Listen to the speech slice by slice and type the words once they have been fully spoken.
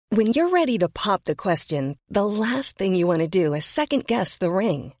When you're ready to pop the question, the last thing you want to do is second-guess the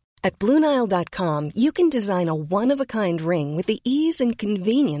ring. At BlueNile.com, you can design a one-of-a-kind ring with the ease and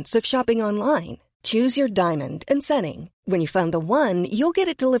convenience of shopping online. Choose your diamond and setting. When you find the one, you'll get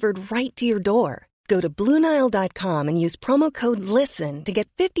it delivered right to your door. Go to BlueNile.com and use promo code LISTEN to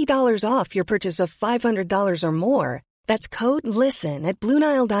get $50 off your purchase of $500 or more. That's code LISTEN at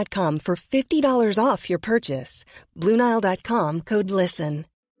BlueNile.com for $50 off your purchase. BlueNile.com, code LISTEN.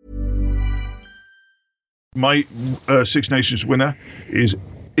 My Six Nations winner is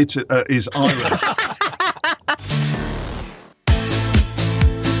Ireland.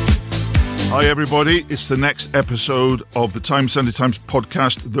 Hi everybody, it's the next episode of the Sunday Times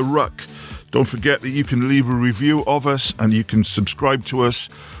podcast, The Ruck. Don't forget that you can leave a review of us and you can subscribe to us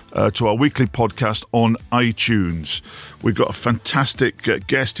to our weekly podcast on iTunes. We've got a fantastic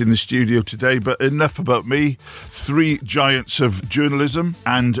guest in the studio today, but enough about me. Three giants of journalism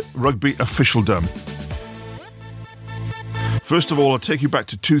and rugby officialdom. First of all, I'll take you back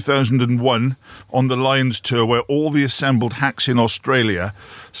to 2001 on the Lions tour, where all the assembled hacks in Australia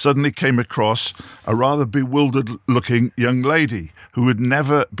suddenly came across a rather bewildered-looking young lady who had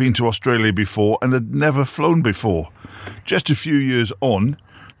never been to Australia before and had never flown before. Just a few years on,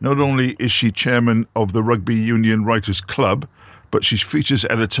 not only is she chairman of the Rugby Union Writers Club, but she's features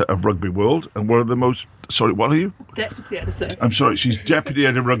editor of Rugby World and one of the most... Sorry, what are you? Deputy editor. I'm sorry, she's deputy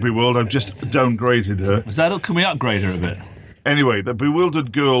editor of Rugby World. I've just downgraded her. Can we upgrade her a bit? Anyway, the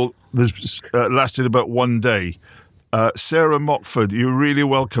bewildered girl lasted about one day. Sarah Mockford, you're really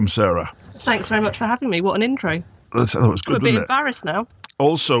welcome, Sarah. Thanks very much for having me. What an intro. That was good, I'm a bit embarrassed now.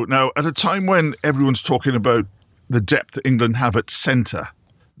 Also, now, at a time when everyone's talking about the depth that England have at centre,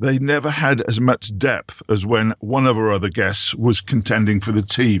 they never had as much depth as when one of our other guests was contending for the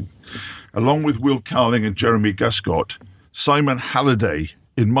team. Along with Will Carling and Jeremy Guscott, Simon Halliday,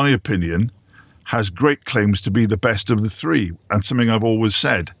 in my opinion, has great claims to be the best of the three, and something I've always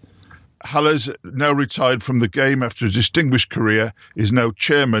said. Halla's now retired from the game after a distinguished career, is now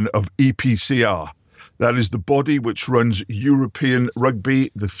chairman of EPCR. That is the body which runs European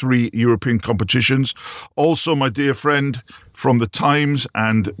rugby, the three European competitions. Also, my dear friend from the Times,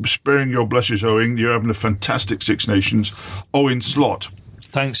 and sparing your blushes, Owen, you're having a fantastic Six Nations, Owen Slot.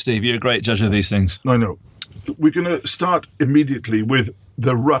 Thanks, Steve. You're a great judge of these things. I know. We're going to start immediately with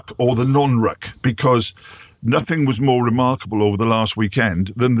the ruck or the non-ruck, because nothing was more remarkable over the last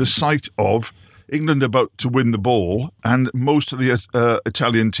weekend than the sight of England about to win the ball and most of the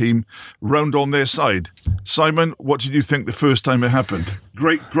Italian team round on their side. Simon, what did you think the first time it happened?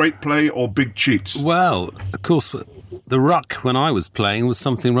 Great play or big cheats? Well, of course, the ruck when I was playing was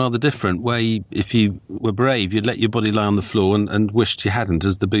something rather different, where if you were brave, you'd let your body lie on the floor and wished you hadn't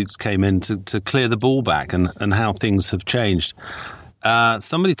as the boots came in to clear the ball back, and how things have changed.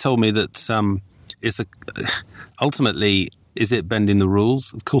 Somebody told me that ultimately, is it bending the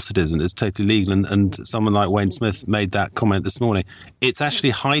rules? Of course it isn't. It's totally legal. And someone like Wayne Smith made that comment this morning. It's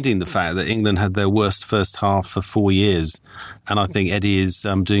actually hiding the fact that England had their worst first half for 4 years. And I think Eddie is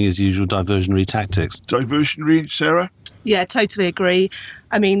doing his usual diversionary tactics. Diversionary, Sarah? Yeah, totally agree.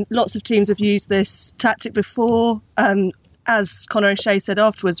 I mean, lots of teams have used this tactic before. As Conor O'Shea said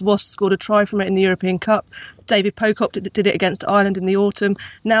afterwards, Wasps scored a try from it in the European Cup. David Pocock did it against Ireland in the autumn.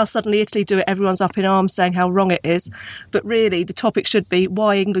 Now suddenly Italy do it, everyone's up in arms saying how wrong it is. But really, the topic should be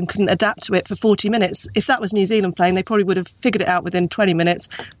why England couldn't adapt to it for 40 minutes. If that was New Zealand playing, they probably would have figured it out within 20 minutes,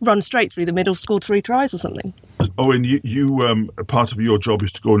 run straight through the middle, scored 3 tries or something. Owen, you part of your job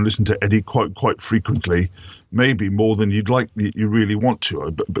is to go and listen to Eddie quite frequently, maybe more than you really want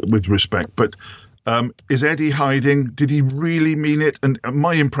to, but with respect. But is Eddie hiding? Did he really mean it? And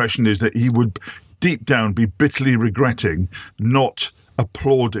my impression is that he would deep down be bitterly regretting not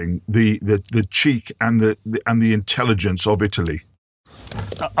applauding the cheek and the intelligence of Italy.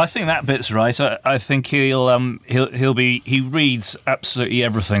 I think that bit's right. I think he reads absolutely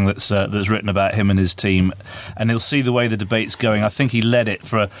everything that's written about him and his team, and he'll see the way the debate's going. I think he led it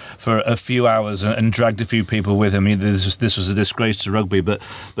for a few hours and dragged a few people with him. This was a disgrace to rugby, but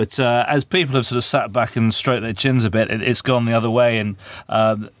as people have sort of sat back and stroked their chins a bit, it's gone the other way. And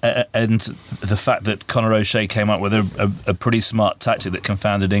the fact that Conor O'Shea came up with a pretty smart tactic that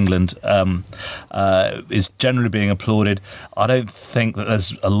confounded England is generally being applauded. I don't think that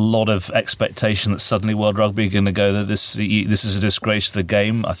there's a lot of expectation that suddenly World Rugby are going to go that this is a disgrace to the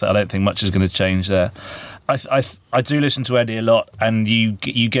game. I don't think much is going to change there. I do listen to Eddie a lot, and you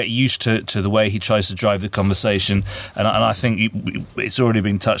get used to the way he tries to drive the conversation, and I think it's already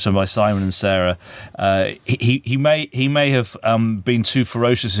been touched on by Simon and Sarah. He may have been too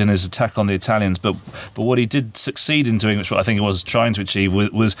ferocious in his attack on the Italians, but what he did succeed in doing, which I think he was trying to achieve,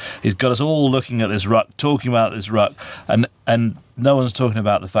 was he's got us all looking at this ruck, talking about this ruck, and no one's talking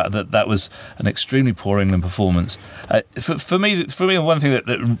about the fact that was an extremely poor England performance. For me, one thing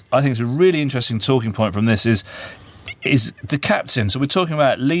that I think is a really interesting talking point from this is the captain. So we're talking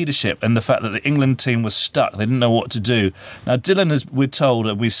about leadership and the fact that the England team was stuck. They didn't know what to do. Now, Dylan, as we're told,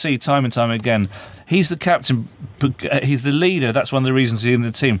 and we see time and time again, he's the captain, he's the leader. That's one of the reasons he's in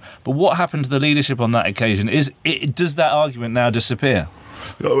the team. But what happened to the leadership on that occasion? Does that argument now disappear?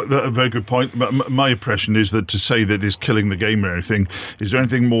 A very good point. My impression is that to say that it's killing the game or anything, is there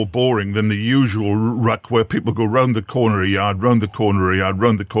anything more boring than the usual ruck where people go round the corner a yard, round the corner a yard,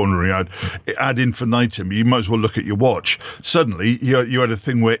 round the corner a yard, ad infinitum? You might as well look at your watch. Suddenly, you had a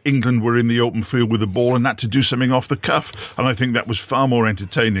thing where England were in the open field with the ball and had to do something off the cuff, and I think that was far more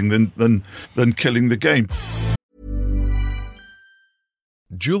entertaining than killing the game.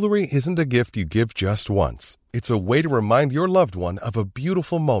 Jewelry isn't a gift you give just once. It's a way to remind your loved one of a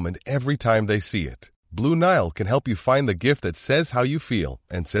beautiful moment every time they see it. Blue Nile can help you find the gift that says how you feel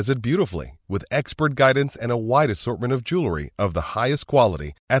and says it beautifully, with expert guidance and a wide assortment of jewelry of the highest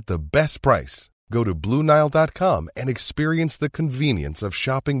quality at the best price. Go to BlueNile.com and experience the convenience of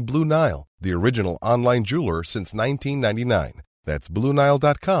shopping Blue Nile, the original online jeweler since 1999. That's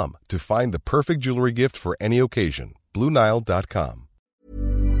BlueNile.com to find the perfect jewelry gift for any occasion. BlueNile.com.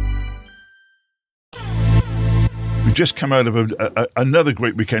 We've just come out of another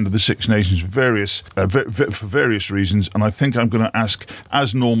great weekend of the Six Nations, for various reasons, and I think I'm going to ask,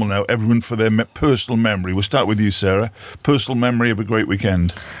 as normal now, everyone for their personal memory. We'll start with you, Sarah. Personal memory of a great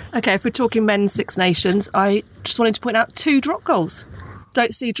weekend. Okay, if we're talking men's Six Nations, I just wanted to point out 2 drop goals.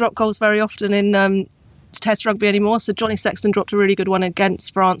 Don't see drop goals very often in Test rugby anymore. So Johnny Sexton dropped a really good one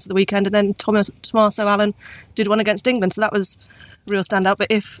against France at the weekend, and then Tommaso Allen did one against England. So that was real standout. But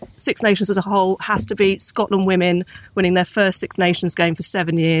if Six Nations as a whole, has to be Scotland women winning their first Six Nations game for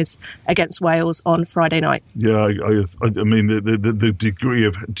 7 years against Wales on Friday night. Yeah, I mean, the degree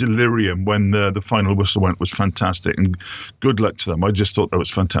of delirium when the final whistle went was fantastic, and good luck to them. I just thought that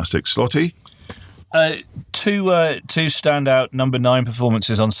was fantastic. Slotty? Two standout number 9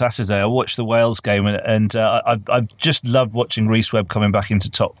 performances on Saturday. I watched the Wales game, and I just loved watching Rhys Webb coming back into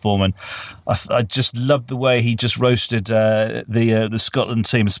top form, and I just loved the way he just roasted the Scotland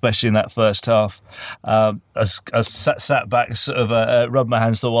team, especially in that first half. I sat back, sort of rubbed my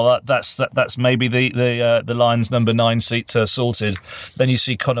hands, thought, well, that's maybe the Lions number 9 seat sorted. Then you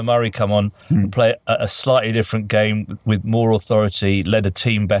see Conor Murray come on and play a slightly different game with more authority, led a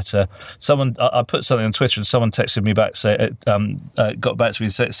team better. I put something on Twitter and someone texted me back, got back to me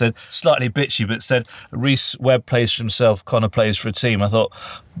and said slightly bitchy, but said Rhys Webb plays for himself, Conor plays for a team. I thought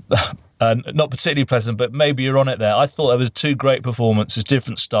not particularly pleasant, but maybe you're on it there. I thought there was 2 great performances,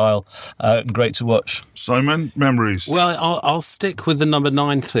 different style, and great to watch. Simon, memories? Well, I'll stick with the number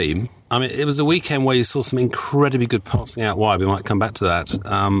 9 theme. I mean, it was a weekend where you saw some incredibly good passing out wide. We might come back to that.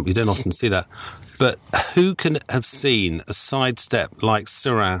 You don't often see that. But who can have seen a sidestep like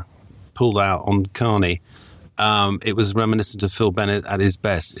Sirrin pulled out on Carney? It was reminiscent of Phil Bennett at his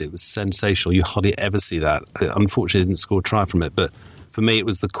best. It was sensational. You hardly ever see that. Unfortunately, didn't score a try from it, but for me, it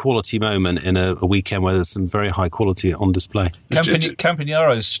was the quality moment in a weekend where there's some very high quality on display.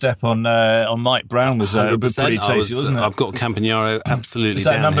 Campagnaro's step on Mike Brown was pretty tasty, wasn't it? I've got Campagnaro absolutely. Is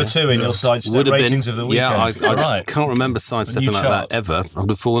that down number here. 2 in your sidestep ratings of the weekend? Yeah, I can't remember sidestepping like that ever. I would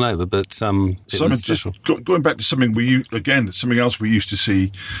have fallen over, but it Simon, was special. Just going back to something something else we used to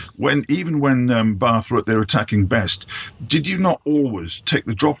see, even when Bath were at their attacking best, did you not always take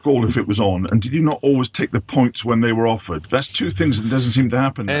the drop goal if it was on, and did you not always take the points when they were offered? That's 2 things that doesn't seem to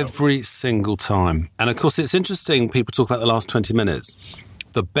happen now. Every single time. And of course, it's interesting, people talk about the last 20 minutes.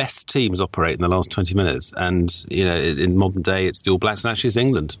 The best teams operate in the last 20 minutes. And, in modern day, it's the All Blacks, and actually it's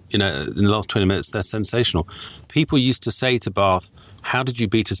England. In the last 20 minutes, they're sensational. People used to say to Bath, how did you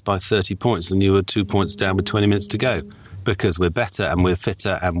beat us by 30 points and you were 2 points down with 20 minutes to go? Because we're better and we're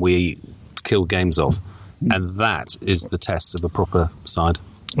fitter and we kill games off. And that is the test of a proper side.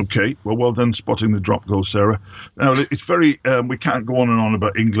 Okay, well done spotting the drop goal, Sarah. Now, it's very, we can't go on and on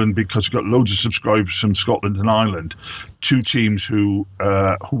about England because we've got loads of subscribers from Scotland and Ireland. two teams who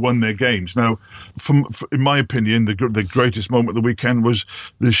won their games. Now, in my opinion, the greatest moment of the weekend was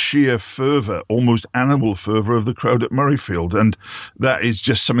the sheer fervour, almost animal fervour of the crowd at Murrayfield, and that is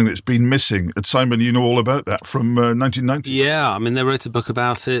just something that's been missing. And Simon, you know all about that from 1990. Yeah, I mean, they wrote a book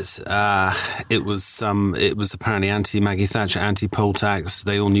about it. It was apparently anti-Maggie Thatcher, anti-poll tax.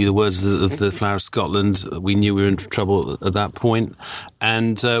 They all knew the words of the Flower of Scotland. We knew we were in trouble at that point.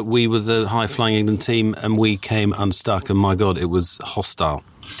 And we were the high-flying England team, and we came unstuck. And my God, it was hostile.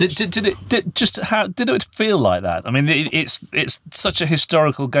 Did it feel like that? I mean, it's such a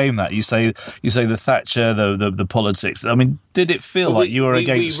historical game that you say the Thatcher, the politics. I mean, did it feel like you were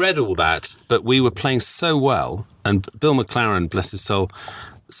against? We read all that, but we were playing so well. And Bill McLaren, bless his soul,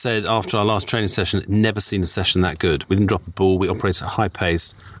 said after our last training session, never seen a session that good. We didn't drop a ball. We operated at a high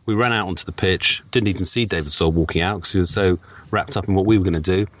pace. We ran out onto the pitch. Didn't even see David Saul walking out because he was so wrapped up in what we were going to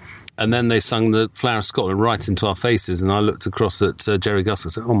do. And then they sung the Flower of Scotland right into our faces, and I looked across at Jerry Gus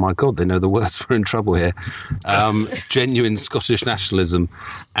and said, oh my God, they know the words, we're in trouble here. Genuine Scottish nationalism.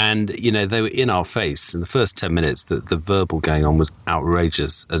 And, they were in our face. In the first 10 minutes, the verbal going on was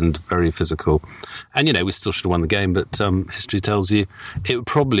outrageous and very physical. And, we still should have won the game, but history tells you it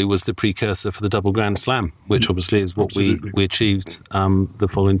probably was the precursor for the double Grand Slam, which obviously is what we achieved the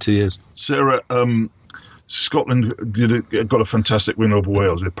following 2 years. Sarah, Scotland got a fantastic win over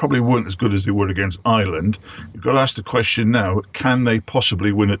Wales. They probably weren't as good as they were against Ireland. You've got to ask the question now, can they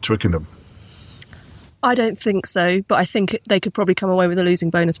possibly win at Twickenham? I don't think so, but I think they could probably come away with a losing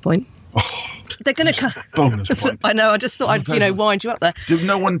bonus point. Oh, they're going to bonus point. I know. I just thought I'd wind you up there. Did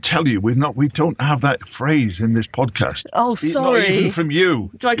no one tell you we don't have that phrase in this podcast? Oh, sorry. Not even from you.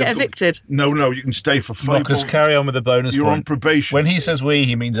 Do I get evicted? No. You can stay for 5 Marcus, carry on with the bonus. You're point. On probation. When he says we,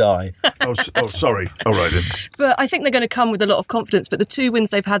 he means I. oh, sorry. All right then. But I think they're going to come with a lot of confidence. But the 2 wins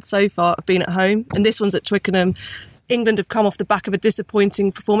they've had so far have been at home, and this one's at Twickenham. England have come off the back of a disappointing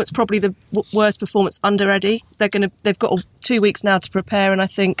performance, probably the worst performance under Eddie. They've got 2 weeks now to prepare, and I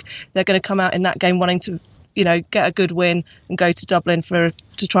think they're going to come out in that game wanting to, get a good win and go to Dublin to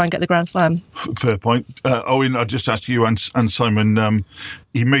try and get the Grand Slam. Fair point. Owen, I'll just ask you and Simon,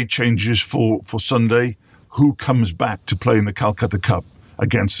 he made changes for Sunday. Who comes back to play in the Calcutta Cup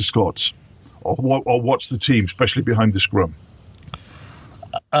against the Scots? Or what's the team, especially behind the scrum?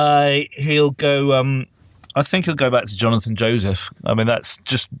 He'll go... I think he'll go back to Jonathan Joseph. I mean, that's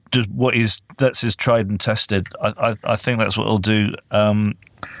just that's his tried and tested. I think that's what he'll do.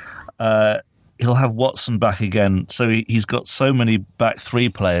 He'll have Watson back again. So he's got so many back three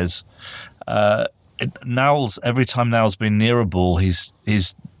players. Nowell's, every time Nowell's been near a ball, he's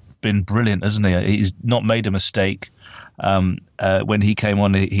been brilliant, hasn't he? He's not made a mistake. When he came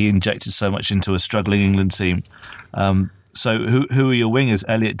on, he injected so much into a struggling England team. So who are your wingers?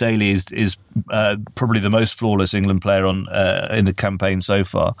 Elliot Daly is probably the most flawless England player on in the campaign so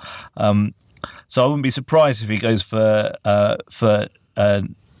far. So I wouldn't be surprised if he goes for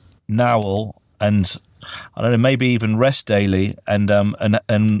Nowell and I don't know, maybe even rest Daly and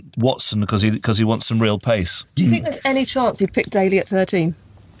Watson because he wants some real pace. Do you think there's any chance he'd pick Daly at 13?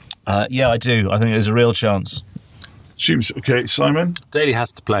 Yeah, I do. I think there's a real chance. Seems okay, Simon. Daly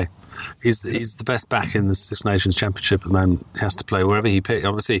has to play. He's the best back in the Six Nations Championship at the moment. He has to play wherever he picks.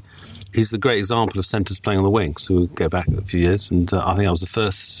 Obviously, he's the great example of centres playing on the wing. So we'll go back a few years, and I think I was the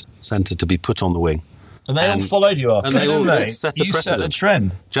first centre to be put on the wing. And they all followed you after, and they all set a precedent. Set a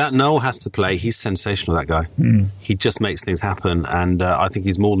trend. Jack Noel has to play. He's sensational, that guy. He just makes things happen, and I think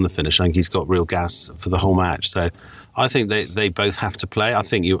he's more than a finisher. I think he's got real gas for the whole match. So I think they both have to play. I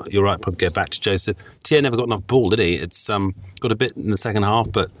think you're right, probably go back to Joseph. Thier never got enough ball, did he? It's got a bit in the second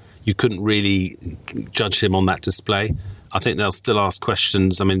half, but you couldn't really judge him on that display. I think they'll still ask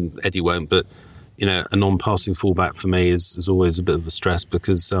questions. I mean, Eddie won't, but a non-passing fullback for me is always a bit of a stress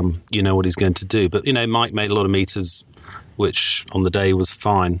because you know what he's going to do. But Mike made a lot of meters, which on the day was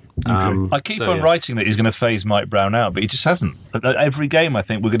fine. Okay. I keep on writing that he's going to phase Mike Brown out, but he just hasn't. Every game, I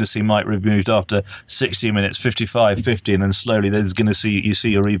think we're going to see Mike removed after 60 minutes, 55, 50, and then slowly there's going to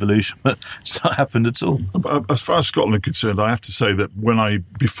see a revolution. But it's not happened at all. As far as Scotland are concerned, I have to say that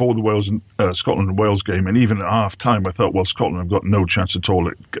before the Scotland and Wales game, and even at half time, I thought, well, Scotland have got no chance at all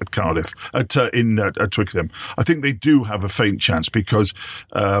at Cardiff, at Twickenham. I think they do have a faint chance because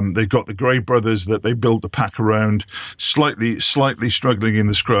they've got the Gray brothers that they built the pack around. Slightly slightly struggling in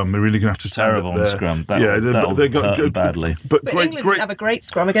the scrum. They're really going to have to stand Terrible up in there. scrum. They got hurt badly. But England didn't have a great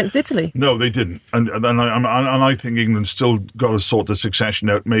scrum against Italy. No, they didn't. And I think England still got to sort the succession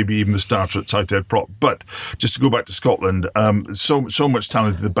out, maybe even the starter at tight head prop. But just to go back to Scotland, so much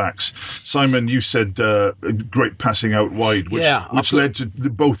talent in the backs. Simon, you said great passing out wide, which led to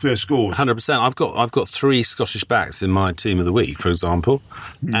both their scores. 100%. I've got 3 Scottish backs in my team of the week, for example,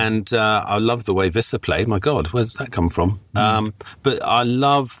 and I love the way Visser played. My God, where's that come from? But I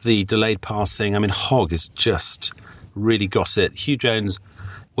love the delayed passing. I mean, Hogg is just really got it. Hugh Jones,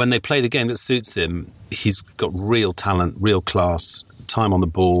 when they play the game that suits him, he's got real talent, real class, time on the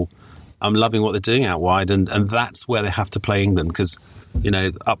ball. I'm loving what they're doing out wide, and that's where they have to play England, because, you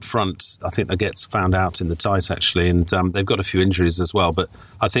know, up front, I think that gets found out in the tight, actually, and they've got a few injuries as well, but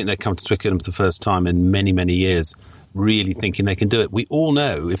I think they come to Twickenham for the first time in many, many years, really thinking they can do it. We all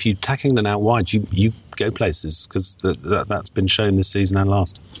know if you tack England out wide, you go places, because that's been shown this season and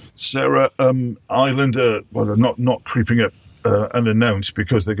last. Sarah, Ireland are not creeping up unannounced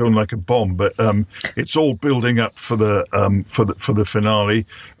because they're going like a bomb, but it's all building up for the finale.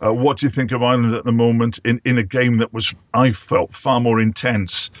 What do you think of Ireland at the moment in a game that was, I felt, far more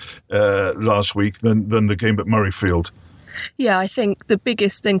intense last week than the game at Murrayfield? Yeah, I think the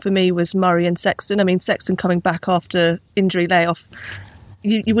biggest thing for me was Murray and Sexton. I mean, Sexton coming back after injury layoff,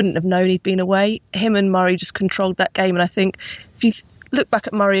 you wouldn't have known he'd been away. Him and Murray just controlled that game, and I think if you look back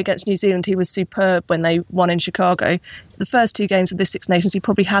at Murray against New Zealand, he was superb when they won in Chicago. The first 2 games of this Six Nations, he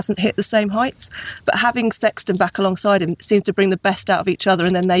probably hasn't hit the same heights. But having Sexton back alongside him seems to bring the best out of each other,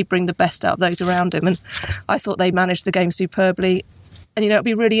 and then they bring the best out of those around him. And I thought they managed the game superbly. And, you know, it'll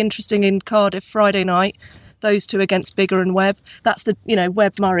be really interesting in Cardiff Friday night, those 2 against Biggar and Webb. That's the, you know,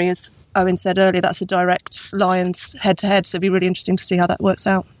 Webb-Murray, as Owen said earlier, that's a direct Lions head-to-head. So it'll be really interesting to see how that works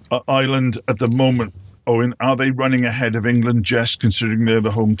out. Ireland at the moment, Owen, are they running ahead of England, Jess, considering they're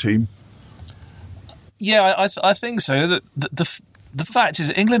the home team? Yeah, I think so. The fact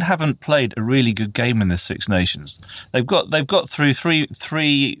is, England haven't played a really good game in this Six Nations. They've got through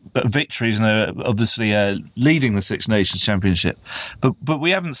three victories and are obviously leading the Six Nations Championship, but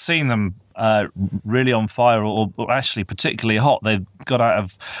we haven't seen them really on fire or actually particularly hot. They've got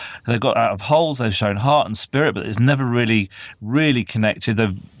out of holes. They've shown heart and spirit, but it's never really connected.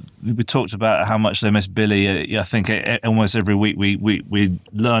 We talked about how much they miss Billy. I think almost every week we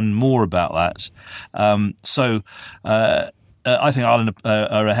learn more about that. I think Ireland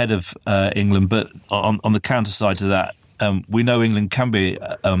are ahead of England, but on the counter side to that, we know England can be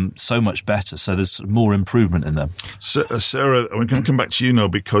so much better, so there's more improvement in them. Sarah, we're going to come back to you now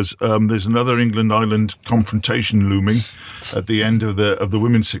because there's another England-Ireland confrontation looming at the end of the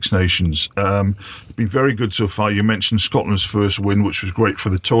Women's Six Nations. It's been very good so far. You mentioned Scotland's first win, which was great for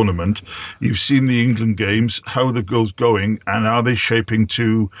the tournament. You've seen the England games. How are the girls going, and are they shaping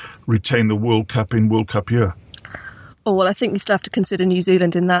to retain the World Cup in World Cup year? Oh, well, I think we still have to consider New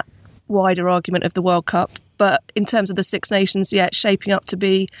Zealand in that wider argument of the World Cup. But in terms of the Six Nations, yeah, it's shaping up to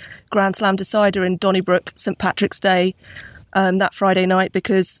be Grand Slam decider in Donnybrook, St Patrick's Day, that Friday night,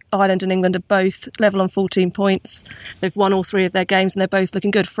 because Ireland and England are both level on 14 points. They've won all 3 of their games and they're both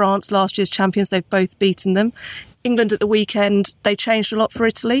looking good. France, last year's champions, they've both beaten them. England at the weekend, they changed a lot for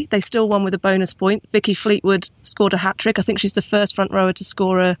Italy. They still won with a bonus point. Vicky Fleetwood scored a hat-trick. I think she's the first front rower to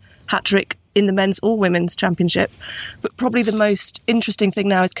score a hat-trick in the men's or women's championship. But probably the most interesting thing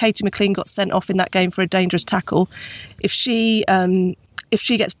now is Katie McLean got sent off in that game for a dangerous tackle. If she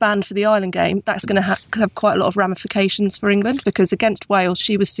gets banned for the Ireland game, that's going to have quite a lot of ramifications for England, because against Wales,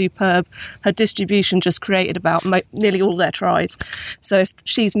 she was superb. Her distribution just created about nearly all their tries. So if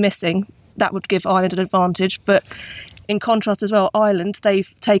she's missing, that would give Ireland an advantage. But in contrast as well, Ireland,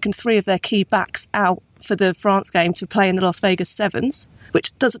 they've taken 3 of their key backs out for the France game to play in the Las Vegas Sevens,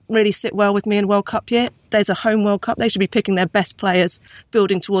 which doesn't really sit well with me in World Cup year. There's a home World Cup. They should be picking their best players,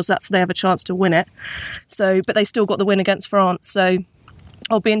 building towards that so they have a chance to win it. But they still got the win against France. So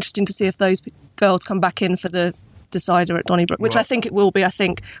it'll be interesting to see if those girls come back in for the decider at Donnybrook, which I think it will be. I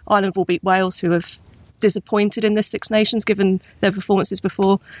think Ireland will beat Wales, who have disappointed in this Six Nations given their performances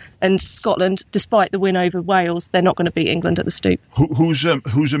before, and Scotland, despite the win over Wales, they're not going to beat England at the Stoop.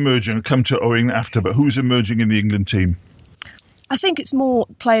 Who's emerging? I'll come to Owen after, but who's emerging in the England team? I think it's more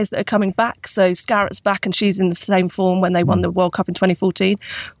players that are coming back. So Scarrett's back and she's in the same form when they won the World Cup in 2014.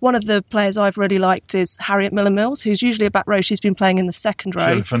 One of the players I've really liked is Harriet Miller-Mills, who's usually a back row. She's been playing in the second row. She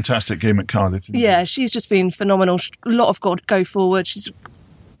had a fantastic game at Cardiff. Yeah, she's just been phenomenal. A lot of go forward. She's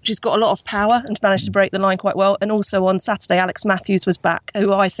she's got a lot of power and managed to break the line quite well. And also on Saturday, Alex Matthews was back,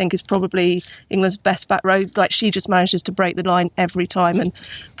 who I think is probably England's best back row. Like, she just manages to break the line every time and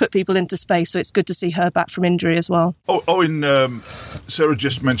put people into space. So it's good to see her back from injury as well. Sarah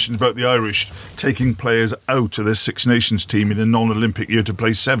just mentioned about the Irish taking players out of their Six Nations team in a non-Olympic year to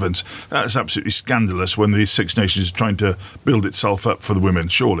play sevens. That's absolutely scandalous when the Six Nations is trying to build itself up for the women,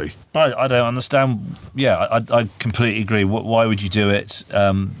 surely. I don't understand. Yeah, I completely agree. Why would you do it?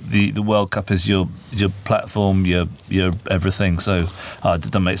 The World Cup is your platform, your everything. So it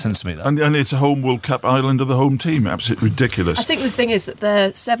doesn't make sense to me. That. And it's a home World Cup. Ireland are the home team. Absolutely ridiculous. I think the thing is that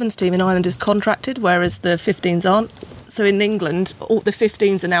their sevens team in Ireland is contracted, whereas the 15s aren't. So in England, all the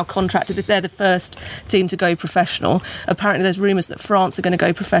 15s are now contracted. They're the first team to go professional. Apparently there's rumours that France are going to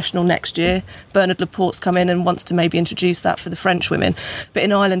go professional next year. Bernard Laporte's come in and wants to maybe introduce that for the French women. But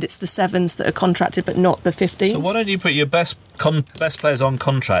in Ireland, it's the sevens that are contracted, but not the 15s. So why don't you put your best players on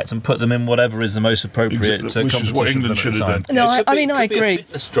contract and put them in whatever is the most appropriate Which competition? Is what England should have done. No, I agree. A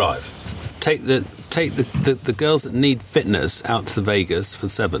fitness drive. Take the girls that need fitness out to Vegas for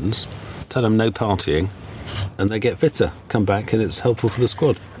sevens. Tell them no partying. And they get fitter, come back, and it's helpful for the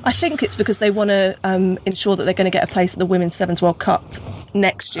squad. I think it's because they want to ensure that they're going to get a place at the Women's Sevens World Cup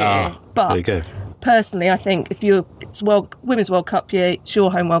next year. But there you go. Personally, I think if it's Women's World Cup year, it's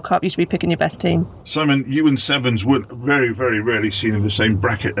your home World Cup, you should be picking your best team. Simon, you and sevens weren't very, very rarely seen in the same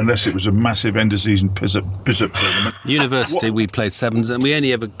bracket unless it was a massive end-of-season piss-up tournament. University, we played sevens, and we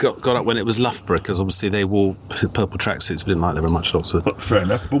only ever got up when it was Loughborough, because obviously they wore purple tracksuits. We didn't like them very much at Oxford. But fair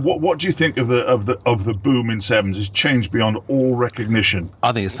enough. But what do you think of the boom in sevens? It's changed beyond all recognition.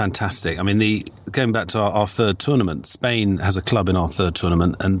 I think it's fantastic. I mean, going back to our third tournament, Spain has a club in our third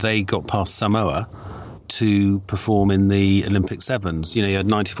tournament, and they got past Samoa to perform in the Olympic sevens. You had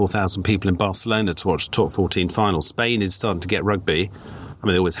 94,000 people in Barcelona to watch the top 14 final. Spain is starting to get rugby. I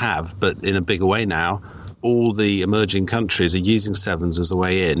mean, they always have, but in a bigger way now. All the emerging countries are using sevens as a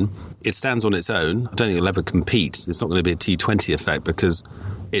way in. It stands on its own. I don't think it'll ever compete. It's not going to be a T20 effect because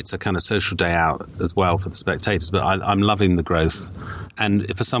it's a kind of social day out as well for the spectators. But I'm loving the growth. And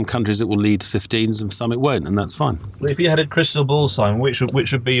for some countries it will lead to 15s and for some it won't, and that's fine. If you had a crystal ball, Simon, which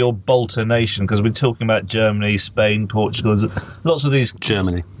would be your bolter nation? Because we're talking about Germany, Spain, Portugal. There's lots of these.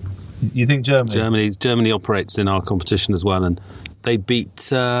 Germany. You think Germany? Germany operates in our competition as well, and they beat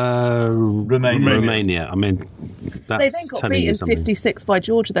Romania. I mean, that's they then got beaten 56 by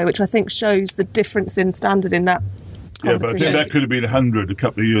Georgia, though, which I think shows the difference in standard in that competition. Yeah, but I think that could have been 100 a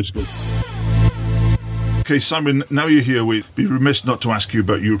couple of years ago. Okay, Simon, now you're here, we'd be remiss not to ask you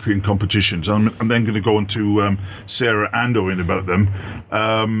about European competitions. I'm then going to go on to Sarah and Owen about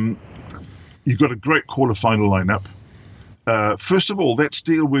them. You've got a great quarter-final lineup. First of all, let's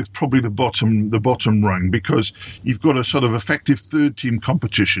deal with probably the bottom rung, because you've got a sort of effective third-team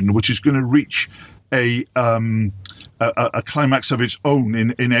competition, which is going to reach a climax of its own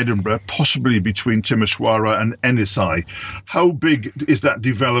in Edinburgh, possibly between Timisoara and Enisei. How big is that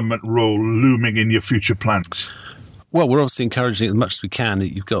development role looming in your future plans? Well, we're obviously encouraging it as much as we can.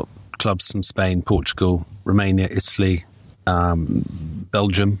 You've got clubs from Spain, Portugal, Romania, Italy,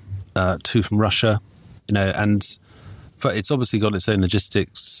 Belgium, 2 from Russia, and it's obviously got its own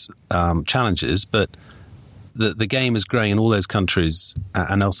logistics challenges, but the game is growing in all those countries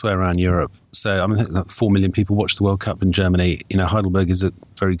and elsewhere around Europe. So I think that 4 million people watch the World Cup in Germany. Heidelberg is a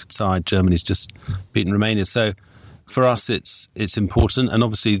very good side. Germany's just beaten Romania. So for us, it's important. And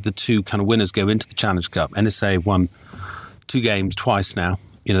obviously the 2 kind of winners go into the Challenge Cup. NSA won 2 games twice now.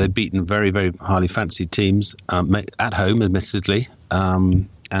 They've beaten very, very highly fancied teams at home, admittedly. And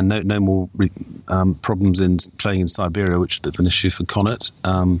no more problems in playing in Siberia, which is a bit of an issue for Connacht.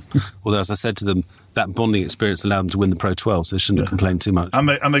 Although, as I said to them, that bonding experience allowed them to win the Pro 12, so they shouldn't have complained too much.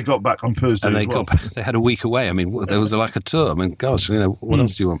 And they got back on Thursday. And they got back. They had a week away. I mean, there was like a tour. I mean, gosh, what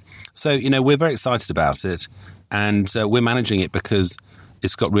else do you want? So, we're very excited about it, and we're managing it because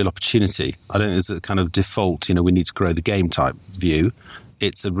it's got real opportunity. I don't think it's a kind of default, we need to grow the game type view.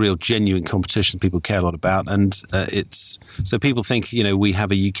 It's a real genuine competition people care a lot about, and so people think we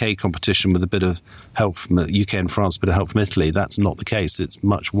have a UK competition with a bit of help from UK and France, a bit of help from Italy. That's not the case. It's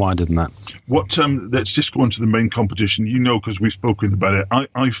much wider than that. Let's just go on to the main competition. Because we've spoken about it.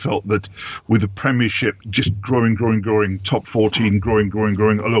 I felt that with the Premiership just growing, top 14 growing,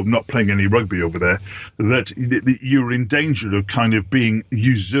 although not playing any rugby over there, that you're in danger of kind of being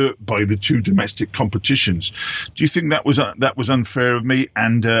usurped by the 2 domestic competitions. Do you think that was unfair of me?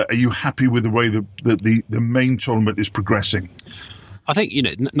 And are you happy with the way the main tournament is progressing? I think,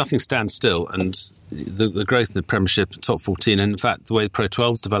 nothing stands still, and the growth in the Premiership, top 14, and in fact, the way the Pro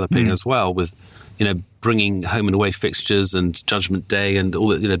 12 is developing as well, with bringing home and away fixtures and Judgment Day and all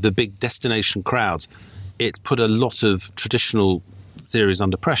the big destination crowds, it put a lot of traditional theories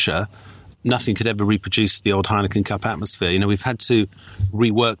under pressure. Nothing could ever reproduce the old Heineken Cup atmosphere. We've had to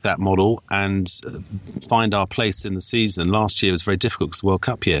rework that model and find our place in the season. Last year was very difficult because the World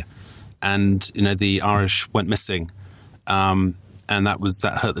Cup year, and the Irish went missing, and that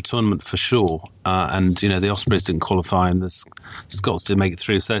hurt the tournament for sure. And the Ospreys didn't qualify, and the Scots didn't make it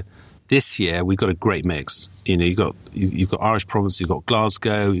through. So this year we've got a great mix. You've got Irish Province, you've got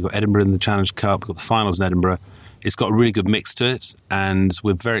Glasgow, you've got Edinburgh in the Challenge Cup, you've got the finals in Edinburgh. It's got a really good mix to it, and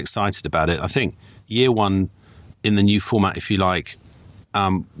we're very excited about it. I think year one in the new format, if you like,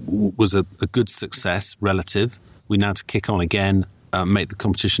 was a good success relative. We now have to kick on again, make the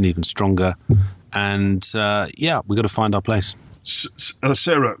competition even stronger, and we've got to find our place.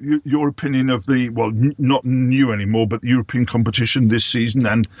 Sarah, your opinion of not new anymore, but the European competition this season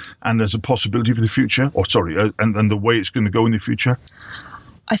and as a possibility for the future, and the way it's going to go in the future?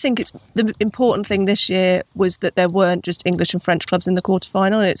 I think it's the important thing this year was that there weren't just English and French clubs in the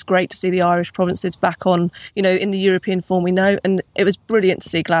quarterfinal. And it's great to see the Irish provinces back on, in the European form we know. And it was brilliant to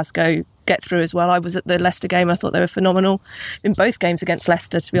see Glasgow get through as well. I was at the Leicester game. I thought they were phenomenal in both games against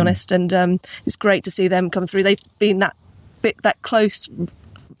Leicester, to be honest. And it's great to see them come through. They've been that close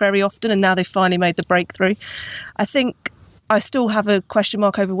very often, and now they've finally made the breakthrough. I think I still have a question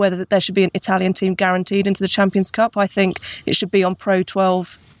mark over whether there should be an Italian team guaranteed into the Champions Cup. I think it should be on Pro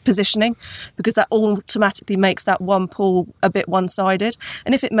 12 positioning, because that automatically makes that one pool a bit one-sided.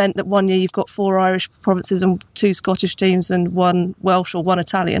 And if it meant that one year you've got 4 Irish provinces and 2 Scottish teams and 1 Welsh or 1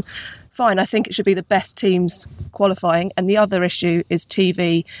 Italian, fine, I think it should be the best teams qualifying. And the other issue is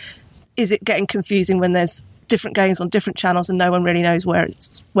TV. Is it getting confusing when there's different games on different channels and no one really knows where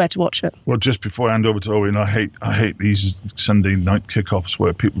to watch it? Well, just before I hand over to Owen, I hate these Sunday night kickoffs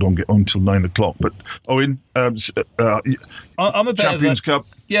where people don't get on till 9 o'clock. But Owen, I'm a bit Champions Cup.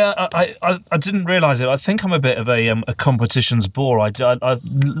 Yeah, I didn't realise it. I think I'm a bit of a competitions bore. I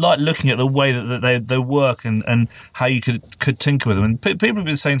like looking at the way that they work and how you could tinker with them. And people have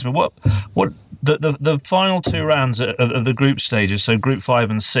been saying to me, what the final 2 rounds of the group stages, so Group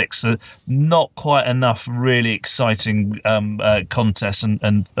 5 and 6, are not quite enough really exciting contests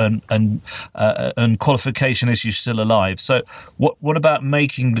and qualification issues still alive. So what about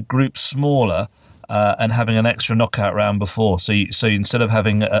making the group smaller? And having an extra knockout round before, so instead of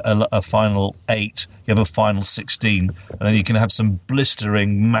having a final 8, you have a final 16, and then you can have some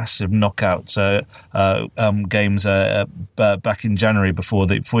blistering, massive knockout games back in January before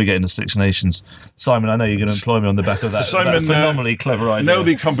you get into Six Nations. Simon, I know you're going to employ me on the back of that. Simon, that phenomenally clever idea. Now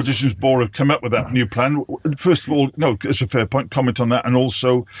the competitions board have come up with that new plan. First of all, no, it's a fair point. Comment on that, and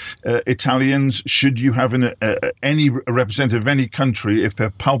also Italians. Should you have any representative of any country if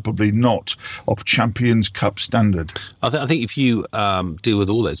they're palpably not of Champions Cup standard? I think if you deal with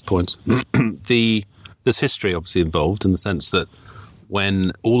all those points, there's history obviously involved in the sense that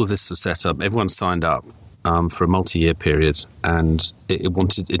when all of this was set up, everyone signed up for a multi-year period, and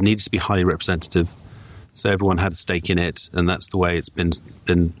it needed to be highly representative. So everyone had a stake in it, and that's the way it's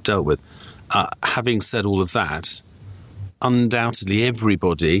been dealt with. Having said all of that, undoubtedly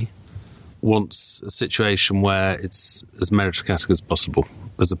everybody wants a situation where it's as meritocratic as possible,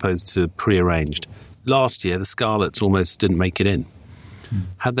 as opposed to prearranged. Last year, the Scarlets almost didn't make it in.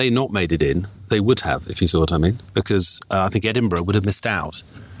 Had they not made it in, they would have, if you saw what I mean, because I think Edinburgh would have missed out,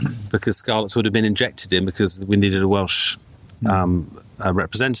 because Scarlets would have been injected in because we needed a Welsh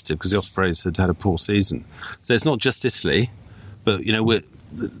representative, because the Ospreys had a poor season. So it's not just Italy, but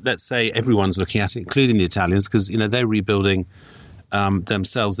let's say everyone's looking at it, including the Italians, because they're rebuilding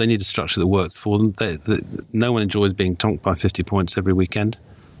themselves. They need a structure that works for them. No one enjoys being tonked by 50 points every weekend.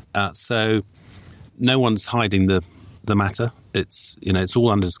 So no one's hiding the matter. It's all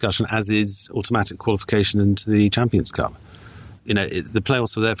under discussion, as is automatic qualification into the Champions Cup. The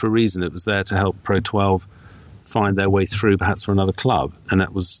playoffs were there for a reason. It was there to help Pro 12 find their way through, perhaps for another club, and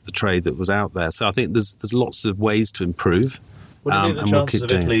that was the trade that was out there. So I think there's lots of ways to improve. What do you think the chances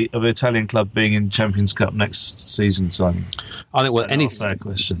of an Italian club being in Champions Cup next season, Simon? I think anything. Fair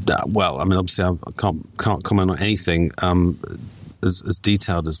question. Obviously I can't comment on anything as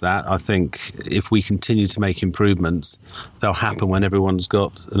detailed as that. I think if we continue to make improvements, they'll happen when everyone's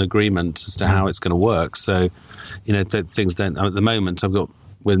got an agreement as to how it's going to work. So, things don't. At the moment,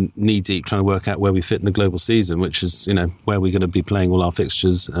 we're knee deep trying to work out where we fit in the global season, which is where we're going to be playing all our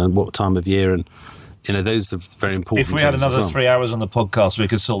fixtures and what time of year and those are very important. If we had another 3 hours on the podcast, we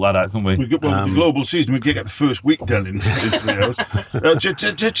could sort that out, couldn't we? With the global season, we could get the first week done in 3 hours.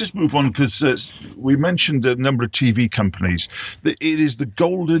 Just move on, because we mentioned a number of TV companies. It is the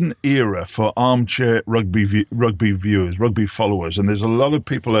golden era for armchair rugby viewers, rugby followers, and there's a lot of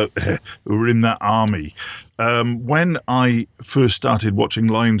people out there who are in that army. When I first started watching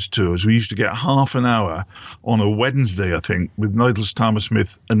Lions tours, we used to get half an hour on a Wednesday, I think, with Nigel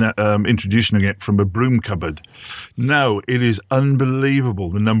Starmer-Smith introducing it from a broom cupboard. Now it is unbelievable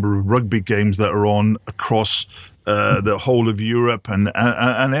the number of rugby games that are on across the whole of Europe and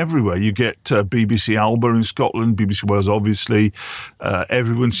everywhere. You get BBC Alba in Scotland, BBC Wales, obviously.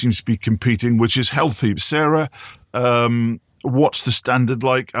 Everyone seems to be competing, which is healthy. Sarah, what's the standard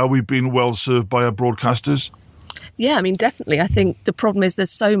like? Are we being well served by our broadcasters? Yeah, I mean, definitely. I think the problem is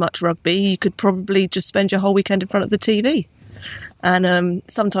there's so much rugby, you could probably just spend your whole weekend in front of the TV. And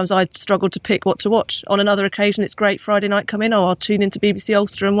sometimes I struggle to pick what to watch. On another occasion, it's great Friday night come in, or I'll tune into BBC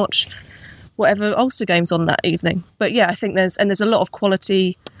Ulster and watch whatever Ulster game's on that evening. But yeah, I think there's a lot of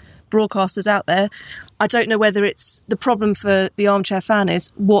quality broadcasters out there. I don't know whether it's the problem for the armchair fan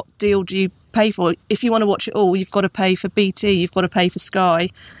is what deal do you pay for. If you want to watch it all, you've got to pay for BT, you've got to pay for Sky,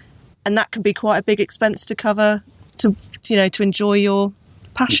 and that can be quite a big expense to cover to enjoy your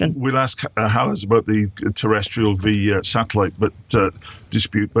passion. We'll ask Hallas about the terrestrial v satellite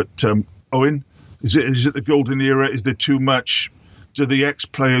dispute, but Owen, is it the golden era? Is there too much? Do the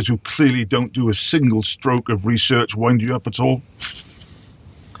ex-players who clearly don't do a single stroke of research wind you up at all?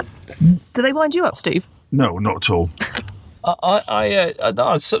 Do they wind you up, Steve? No, not at all.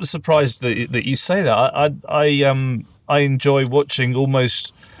 I'm sort of surprised that you say that. I enjoy watching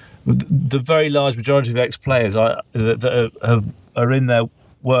almost the very large majority of ex-players that are in there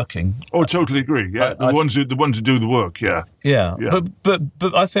working. Oh, I totally agree. Yeah, the ones who do the work. Yeah.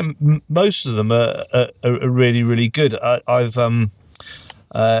 But I think most of them are really, really good. I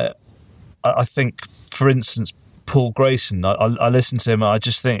think, for instance, Paul Grayson. I listen to him. I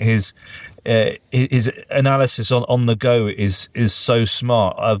just think his analysis on the go is so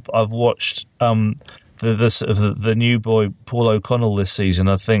smart. I've watched the new boy Paul O'Connell this season.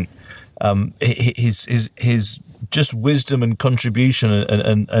 I think his just wisdom and contribution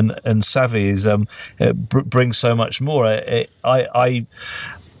and savvy is brings so much more.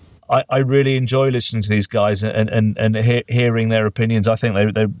 I really enjoy listening to these guys and hearing their opinions. I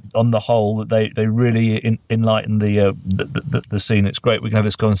think they on the whole they really enlighten the scene. It's great we can have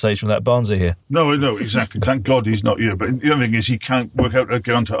this conversation without Barnsley here. No, exactly. Thank God he's not here. But the other thing is he can't work out how to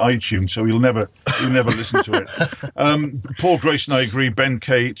go onto iTunes, so he'll never listen to it. Paul Grayson, I agree. Ben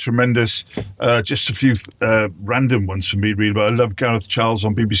Kay, tremendous. Just a few random ones for me to read about. I love Gareth Charles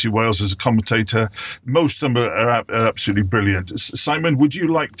on BBC Wales as a commentator. Most of them are absolutely brilliant. Simon, would you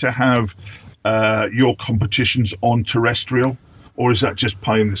like to have your competitions on terrestrial, or is that just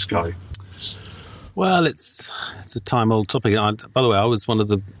pie in the sky? Well, it's a time-old topic. By the way, I was one of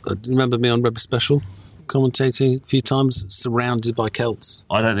the... do you remember me on Rugby Special? Commentating a few times, surrounded by Celts.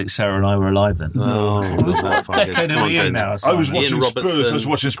 I don't think Sarah and I were alive then. Oh, what decade are we in now? I was watching Spurs. I was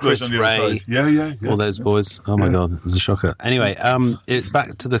watching Spurs on the other side. Yeah. All those boys. Oh my God, it was a shocker. Anyway, it's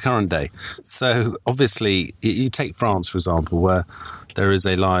back to the current day. So obviously, you take France for example, where there is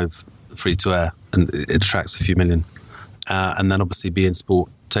a live free-to-air and it attracts a few million, and then obviously beIN Sport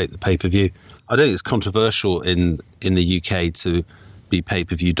take the pay-per-view. I don't think it's controversial in the UK to be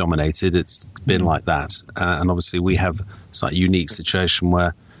pay-per-view dominated. It's been like that, and obviously we have a slightly unique situation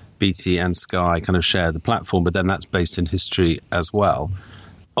where BT and Sky kind of share the platform, but then that's based in history as well.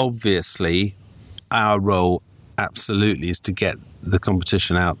 Obviously our role absolutely is to get the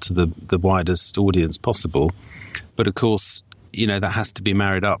competition out to the widest audience possible, but of course that has to be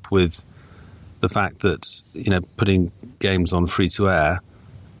married up with the fact that putting games on free to air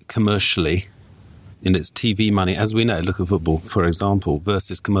commercially, and it's TV money, as we know, look at football, for example,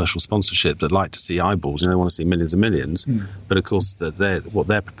 versus commercial sponsorship that like to see eyeballs. They want to see millions and millions. But of course, what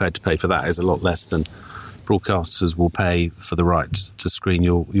they're prepared to pay for that is a lot less than broadcasters will pay for the right to screen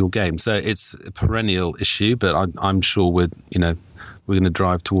your game. So it's a perennial issue, but I'm sure we're going to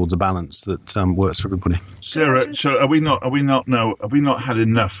drive towards a balance that works for everybody. Sarah, so have we not had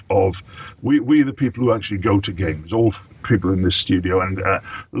enough of we the people who actually go to games, all people in this studio, and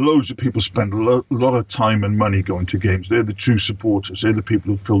loads of people spend a lot of time and money going to games. They're the true supporters. They're the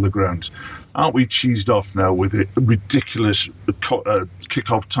people who fill the grounds. Aren't we cheesed off now with it? Ridiculous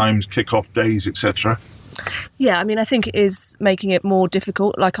kick-off times, kick-off days, etc.? Yeah, I mean, I think it is making it more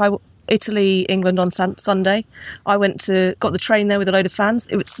difficult. Like Italy, England on Sunday. I got the train there with a load of fans.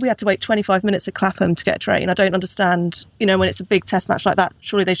 We had to wait 25 minutes at Clapham to get a train. I don't understand, when it's a big test match like that,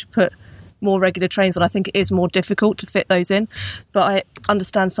 surely they should put more regular trains, and I think it is more difficult to fit those in. But I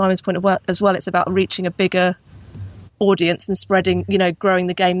understand Simon's point as well. It's about reaching a bigger audience and spreading, growing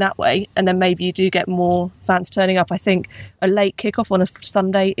the game that way, and then maybe you do get more fans turning up. I think a late kickoff on a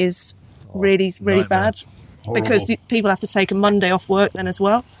Sunday is really bad. Horrible. Because people have to take a Monday off work then as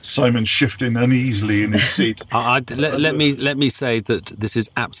well. Simon shifting uneasily in his seat. Let me say that this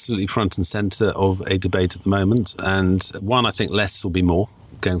is absolutely front and centre of a debate at the moment. And one, I think less will be more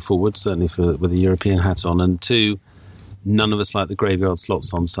going forward, certainly with a European hat on. And two, none of us like the graveyard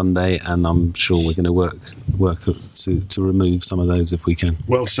slots on Sunday, and I'm sure we're going to work to remove some of those if we can.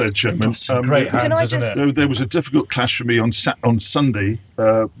 Well said, Chairman. Great hands, isn't it? There was a difficult clash for me on Sunday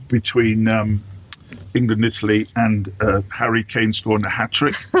between England, Italy, and Harry Kane scoring a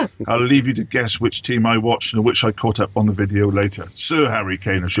hat-trick. I'll leave you to guess which team I watched and which I caught up on the video later. Sir Harry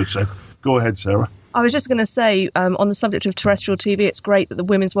Kane, I should say. Go ahead, Sarah. I was just going to say, on the subject of terrestrial TV, it's great that the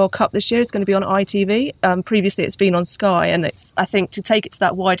Women's World Cup this year is going to be on ITV. Previously, it's been on Sky, and I think to take it to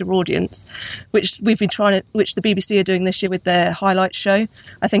that wider audience, which the BBC are doing this year with their highlights show,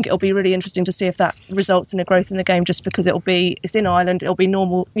 I think it'll be really interesting to see if that results in a growth in the game. Just because it's in Ireland, it'll be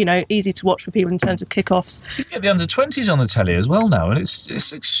normal, easy to watch for people in terms of kickoffs. You get the under-20s on the telly as well now, and it's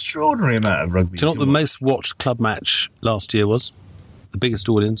an extraordinary amount of rugby. Do you know what the most watched club match last year was? The biggest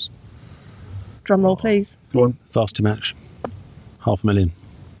audience? Drum roll, please. Go on. Varsity match. 500,000.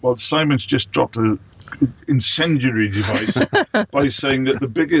 Well, Simon's just dropped an incendiary device by saying that the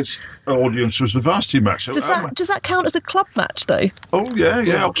biggest audience was the varsity match. Does that count as a club match, though? Oh,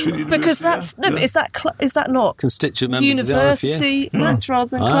 yeah, Oxford University. Because but is that not constituent members university of the match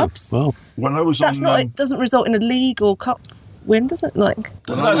rather than clubs? Well, when I was it doesn't result in a league or cup win, does it?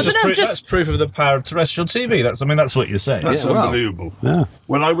 That's proof of the power of terrestrial TV. That's what you're saying. That's unbelievable. Yeah.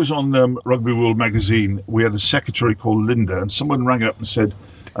 When I was on Rugby World magazine, we had a secretary called Linda, and someone rang up and said,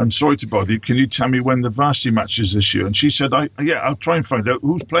 "I'm sorry to bother you. Can you tell me when the varsity match is this year?" And she said, I'll try and find out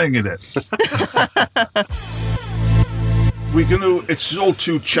who's playing in it." It's all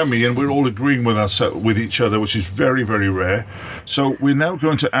too chummy, and we're all agreeing with each other, which is very, very rare. So we're now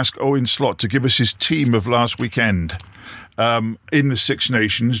going to ask Owen Slot to give us his team of last weekend. In the Six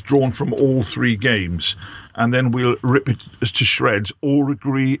Nations, drawn from all three games, and then we'll rip it to shreds or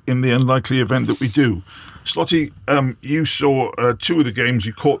agree in the unlikely event that we do. Slotty, you saw two of the games,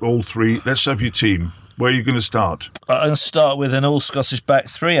 you caught all three. Let's have your team. Where are you going to start? I'm going to start with an all-Scottish back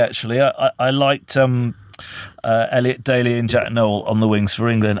three, actually. I liked Elliot Daly and Jack Noel on the wings for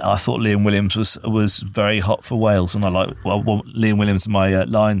England. I thought Liam Williams was very hot for Wales, and I like Liam Williams in my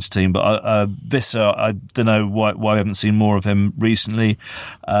Lions team. But Visser, I don't know why we haven't seen more of him recently.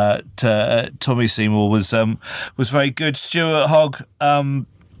 Tommy Seymour was very good. Stuart Hogg,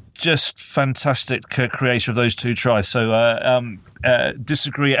 just fantastic creator of those two tries. So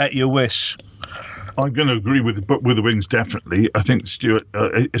disagree at your wish. I'm going to agree with the wings, definitely. I think Stuart,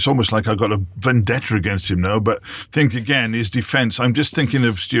 it's almost like I've got a vendetta against him now, but think again, his defence. I'm just thinking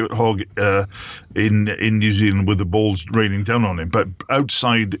of Stuart Hogg in New Zealand with the balls raining down on him, but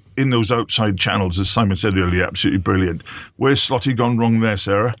in those outside channels, as Simon said earlier, absolutely brilliant. Where's Slotty gone wrong there,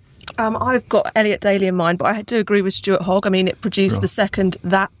 Sarah? I've got Elliot Daly in mind, but I do agree with Stuart Hogg. I mean, it produced the second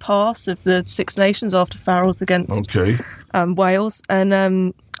that pass of the Six Nations after Farrell's against Wales.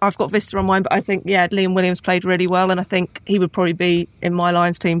 And I've got Visser on mine, but I think, Liam Williams played really well, and I think he would probably be in my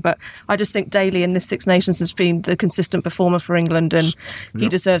Lions team. But I just think Daly in this Six Nations has been the consistent performer for England, and he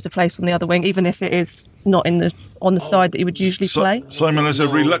deserves a place on the other wing, even if it is not on the side that he would usually play. Simon, as a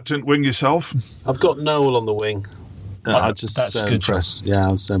reluctant wing yourself? I've got Noel on the wing. I'm just so impressed. Yeah,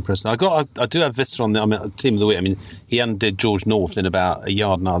 I'm so impressed. I do have Visser on the team of the week. I mean, he undid George North in about a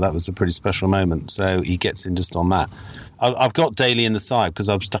yard now. That was a pretty special moment. So he gets in just on that. I've got Daly in the side because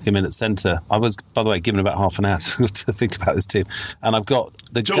I've stuck him in at centre. I was, by the way, given about half an hour to think about this team. And I've got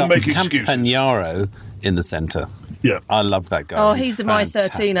the Campagnaro in the centre. Yeah. I love that guy. Oh, he's in my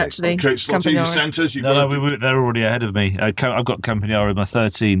 13, actually. Okay, Slotty, your centres. They're already ahead of me. I've got Campagnaro in my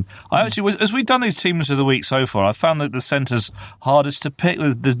 13. I actually, as we've done these teams of the week so far, I found that the centres hardest to pick.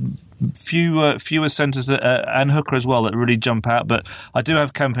 There's fewer centres and hooker as well that really jump out. But I do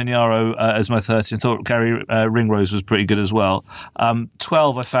have Campagnaro as my 13. I thought Gary Ringrose was pretty good as well.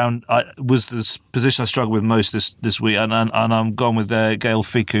 12 I found was the position I struggled with most this week, and I'm gone with Gael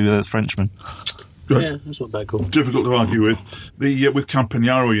Ficou, the Frenchman. Good. Yeah, that's not bad call. Difficult to argue with. With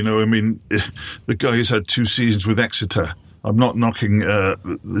Campagnaro, I mean, the guy has had 2 seasons with Exeter. I'm not knocking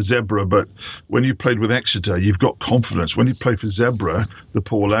Zebra, but when you played with Exeter, you've got confidence. When you play for Zebra, the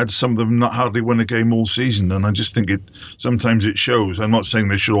poor lads, some of them not hardly win a game all season, and I just think sometimes it shows. I'm not saying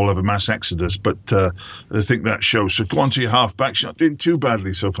they should all have a mass exodus, but I think that shows. So go on to your half-backs. You're not doing too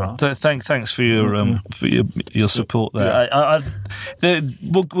badly so far. Thanks for your support there.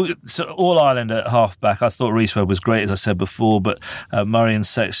 So All Ireland at half-back, I thought Reece Webb was great, as I said before, but Murray and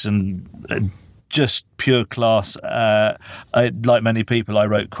Sexton... just pure class. Like many people, I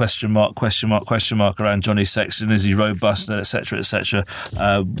wrote question mark around Johnny Sexton. Is he robust, etc., etc.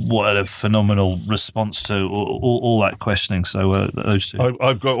 What a phenomenal response to all that questioning. So those two.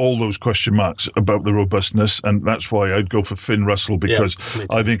 I've got all those question marks about the robustness, and that's why I'd go for Finn Russell, because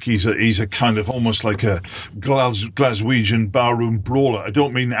I think he's a kind of almost like a Glaswegian barroom brawler. I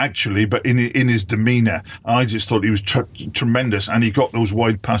don't mean actually, but in his demeanour, I just thought he was tremendous, and he got those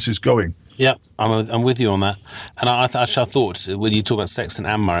wide passes going. Yeah, I'm with you on that. And I thought, when you talk about Sexton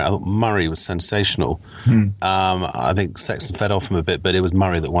and Murray, I thought Murray was sensational. I think Sexton fed off him a bit, but it was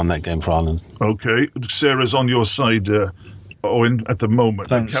Murray that won that game for Ireland. Okay. Sarah's on your side, Owen, at the moment.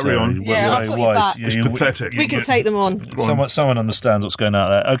 Thanks, carry on. Yeah, I've got your back. It's pathetic. We can take them on. Someone understands what's going on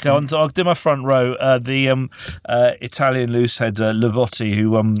there. Okay, I'll do my front row. The Italian loosehead Lavotti,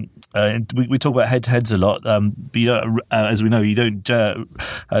 who we talk about head-to-heads a lot, but as we know, you don't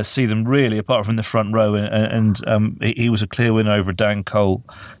see them really apart from the front row, and he was a clear winner over Dan Cole.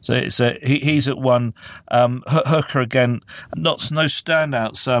 So he's at one. Hooker again, no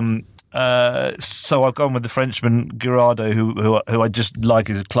standouts. So I've gone with the Frenchman Girardeau, who I just like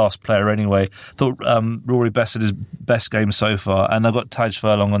as a class player anyway. Thought Rory Best had his best game so far, and I've got Taj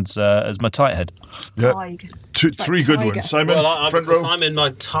Furlong as my tight head. Yeah. Three good ones. Simon, front row. I'm in my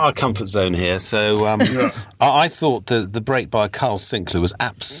entire comfort zone here, so I thought the break by Carl Sinclair was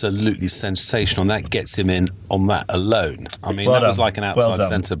absolutely sensational, and that gets him in on that alone. I mean, that was like an outside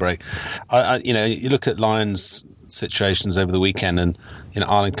centre break. You look at Lions' situations over the weekend, and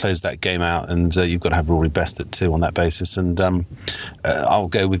Ireland closed that game out, and you've got to have Rory Best at 2 on that basis, and I'll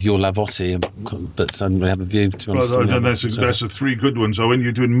go with your Lavotti, but we have a view to understand. That's 3 good ones, Owen.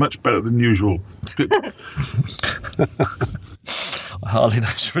 You're doing much better than usual. I hardly know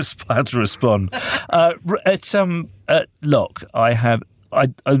how to respond. At lock, I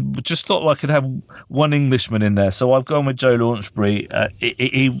just thought I could have one Englishman in there, so I've gone with Joe Launchbury.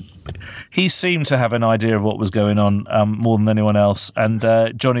 He seemed to have an idea of what was going on more than anyone else, and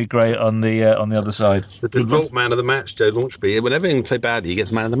Johnny Gray on the other side. The default man of the match, Joe Launchbury. Whenever he play badly, he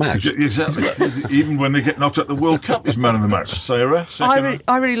gets man of the match. Exactly. Even when they get knocked at the World Cup, he's man of the match. Sarah,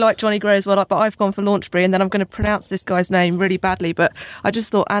 I really like Johnny Gray as well, but I've gone for Launchbury, and then I'm going to pronounce this guy's name really badly, but I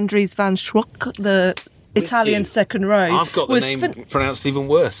just thought Andries van Schroek, the Italian second row. I've got the name pronounced even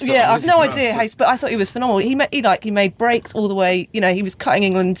worse. Yeah, I've no idea how, but I thought he was phenomenal. He made breaks all the way. He was cutting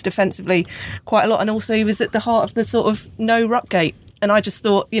England defensively quite a lot, and also he was at the heart of the sort of no ruck-gate. And I just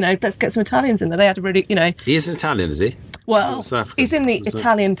thought, let's get some Italians in there. They had a really, He is an Italian, is he? Well, he's in the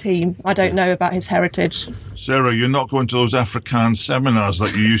Italian team. I don't know about his heritage. Sarah, you're not going to those Afrikaans seminars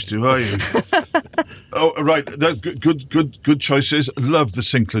like you used to, are you? Oh, right. That's good choices. Love the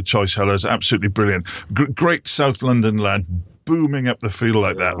Sinclair choice, Hellas. Absolutely brilliant. Great South London lad. Booming up the field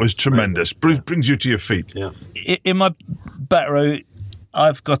like that was tremendous. Brings you to your feet. Yeah. In my back row,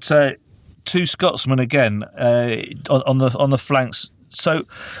 I've got 2 Scotsmen again on the flanks. So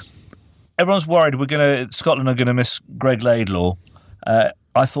everyone's worried Scotland are going to miss Greg Laidlaw.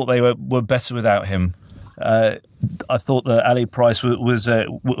 I thought they were better without him. I thought that Ali Price was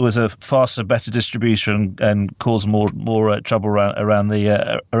a faster, better distribution and caused more trouble around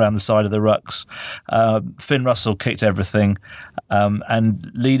the side of the rucks. Finn Russell kicked everything,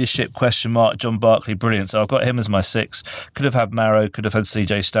 and leadership ? John Barclay, brilliant. So I've got him as my 6. Could have had Marrow, could have had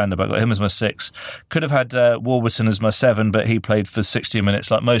CJ Stander, but I got him as my 6. Could have had Warburton as my 7, but he played for 60 minutes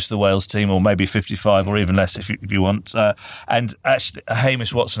like most of the Wales team, or maybe 55 or even less if you want. And actually,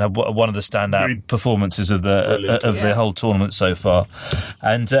 Hamish Watson had one of the standout performances of the whole tournament so far.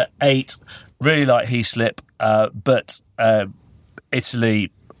 And 8, really like Heaslip, but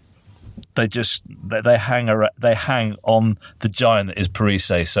Italy, they hang on the giant that is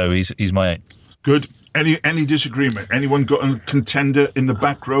Parise, so he's my 8. Good. Any disagreement? Anyone got a contender in the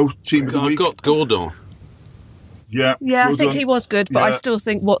back row? Team of the week? I got Gordon. Yeah, I think he was good, but I still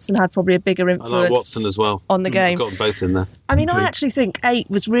think Watson had probably a bigger influence. I like Watson as well on the game. I've got them both in there. I mean, I actually think 8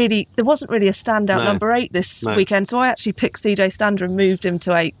 was there wasn't really a standout number 8 this weekend, so I actually picked CJ Stander and moved him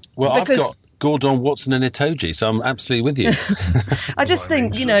to 8. Well, Gordon, Watson and Itoje, so I'm absolutely with you. I just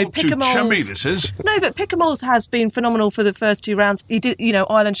think, Too Pickamoles... chummy, this is. No, but Pickamoles has been phenomenal for the first 2 rounds. He did,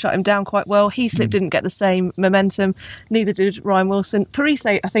 Ireland shut him down quite well. Heaslip didn't get the same momentum. Neither did Ryan Wilson.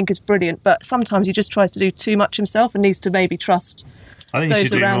 Parise, I think, is brilliant, but sometimes he just tries to do too much himself and needs to maybe trust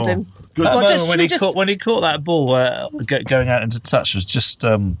those around him. When he caught that ball going out into touch was just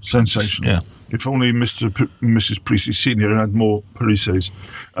sensational. Yeah. If only Mrs. Preece Senior had more Parises.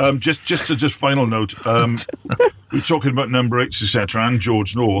 Just final note. We're talking about number 8s, etc., and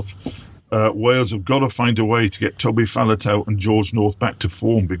George North. Wales have got to find a way to get Toby Faletau and George North back to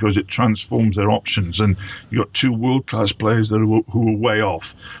form because it transforms their options. And you've got 2 world-class players who are way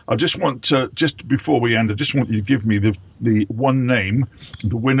off. I just want to, just before we end, I just want you to give me the one name,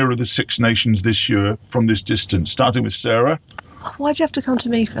 the winner of the Six Nations this year from this distance, starting with Sarah. Why'd you have to come to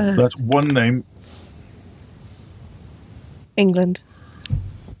me first? That's one name. England.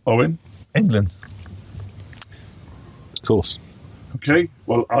 Owen? England. Of course. Okay,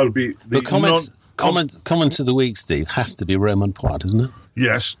 well, I'll be... But comment of the week, Steve, has to be Romain Poit, isn't it?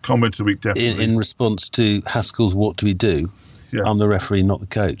 Yes, comment of the week, definitely. In response to Haskell's What Do We Do? Yeah. I'm the referee, not the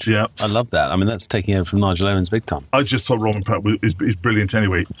coach. Yeah. I love that. I mean, that's taking over from Nigel Owens big time. I just thought Romain Poit is brilliant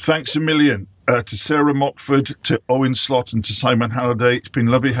anyway. Thanks a million to Sarah Mockford, to Owen Slott and to Simon Halliday. It's been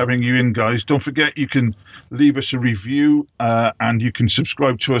lovely having you in, guys. Don't forget you can leave us a review and you can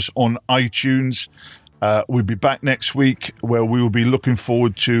subscribe to us on iTunes. We'll be back next week where we will be looking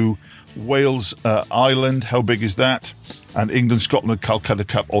forward to Wales, Ireland. How big is that? And England, Scotland, Calcutta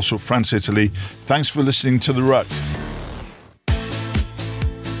Cup, also France, Italy. Thanks for listening to The Ruck.